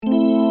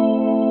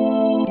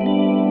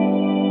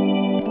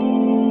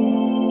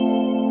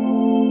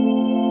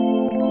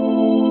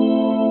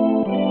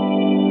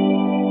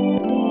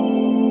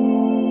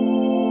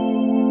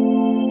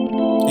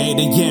8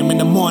 a.m. in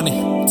the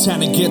morning, time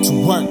to get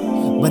to work.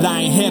 But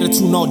I ain't headed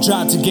to no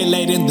job to get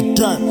laid in the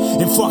dirt.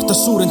 And fuck the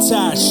suit and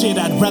tie shit,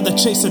 I'd rather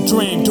chase a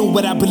dream. Do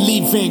what I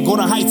believe in, go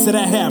to heights that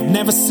I have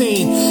never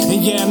seen.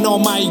 And yeah, I know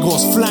my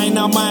ego's flying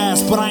out my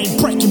ass, but I ain't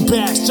breaking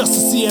backs just to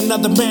see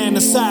another man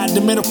inside.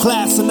 The middle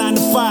class and 9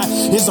 to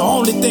 5 is the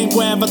only thing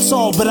we're ever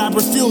told. But I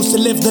refuse to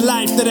live the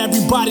life that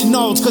everybody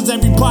knows, cause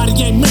everybody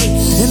ain't me,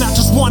 and I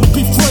just wanna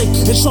be free.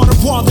 And show the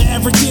world that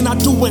everything I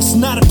do is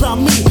not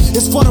about me.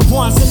 It's for the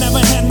ones that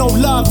never had no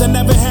love, that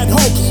never had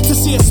hope. To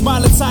see a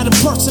smile inside a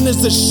person is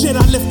the shit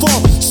I live for.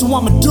 So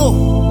I'ma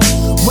do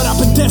what I've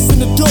been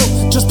destined to do.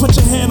 Just put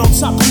your hand on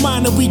top of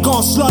mine and we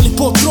gon' slowly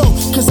pull through.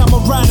 Cause I'm a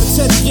rider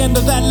to the end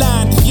of that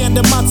line, the end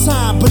of my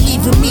time.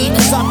 Believe in me,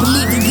 cause I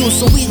believe in you.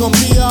 So we gon'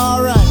 be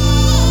alright.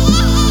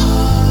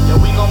 Yeah,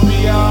 we gon'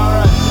 be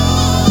alright.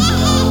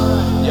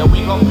 Yeah,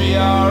 we gon' be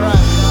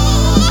alright.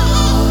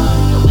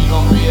 Yeah, we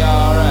gon' be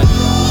alright.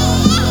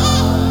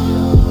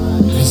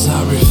 Cause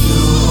I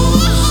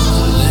refuse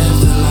to live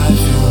the life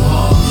you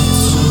want me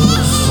to.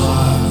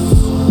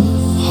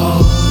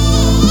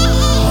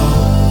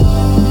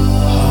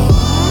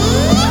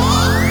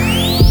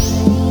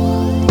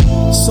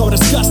 So So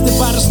disgusted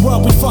by this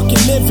world we fucking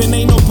live in.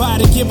 Ain't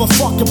nobody give a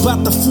fuck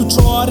about the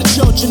future or the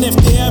children. If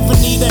they ever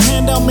need a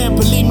handout, man,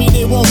 believe me,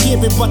 they won't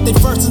give it. But they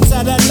first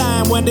inside that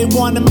line when they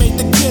wanna make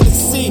the killers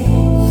see.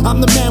 I'm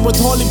the man with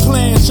holy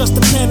plans, just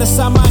a pen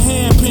inside my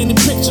hand,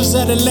 painting pictures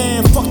of the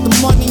land. Fuck the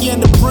money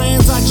and the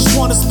brands, I just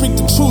wanna speak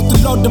the truth. To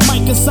load the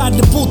mic inside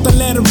the booth and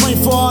let it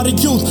rain for all the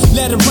youth.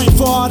 Let it rain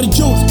for all the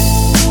youth.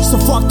 So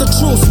fuck the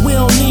truth, we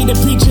don't need a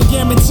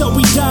PGM until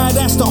we die.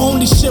 That's the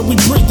only shit we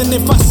breathe. And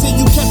if I see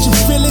you catching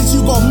feelings, you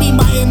gon' meet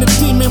my inner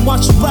demon.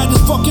 Watch you ride this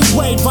fucking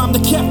wave, I'm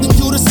the captain,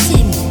 you the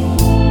seaman.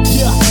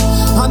 Yeah,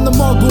 I'm the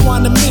mogul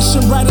on a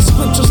mission. Writing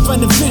scriptures for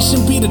the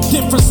vision. Be the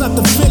difference, not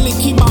the villain.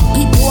 Keep my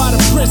people out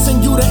of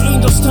prison. You the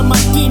angels to my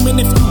demon.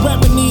 If you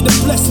ever need a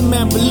blessing,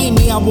 man, believe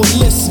me, I will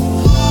listen.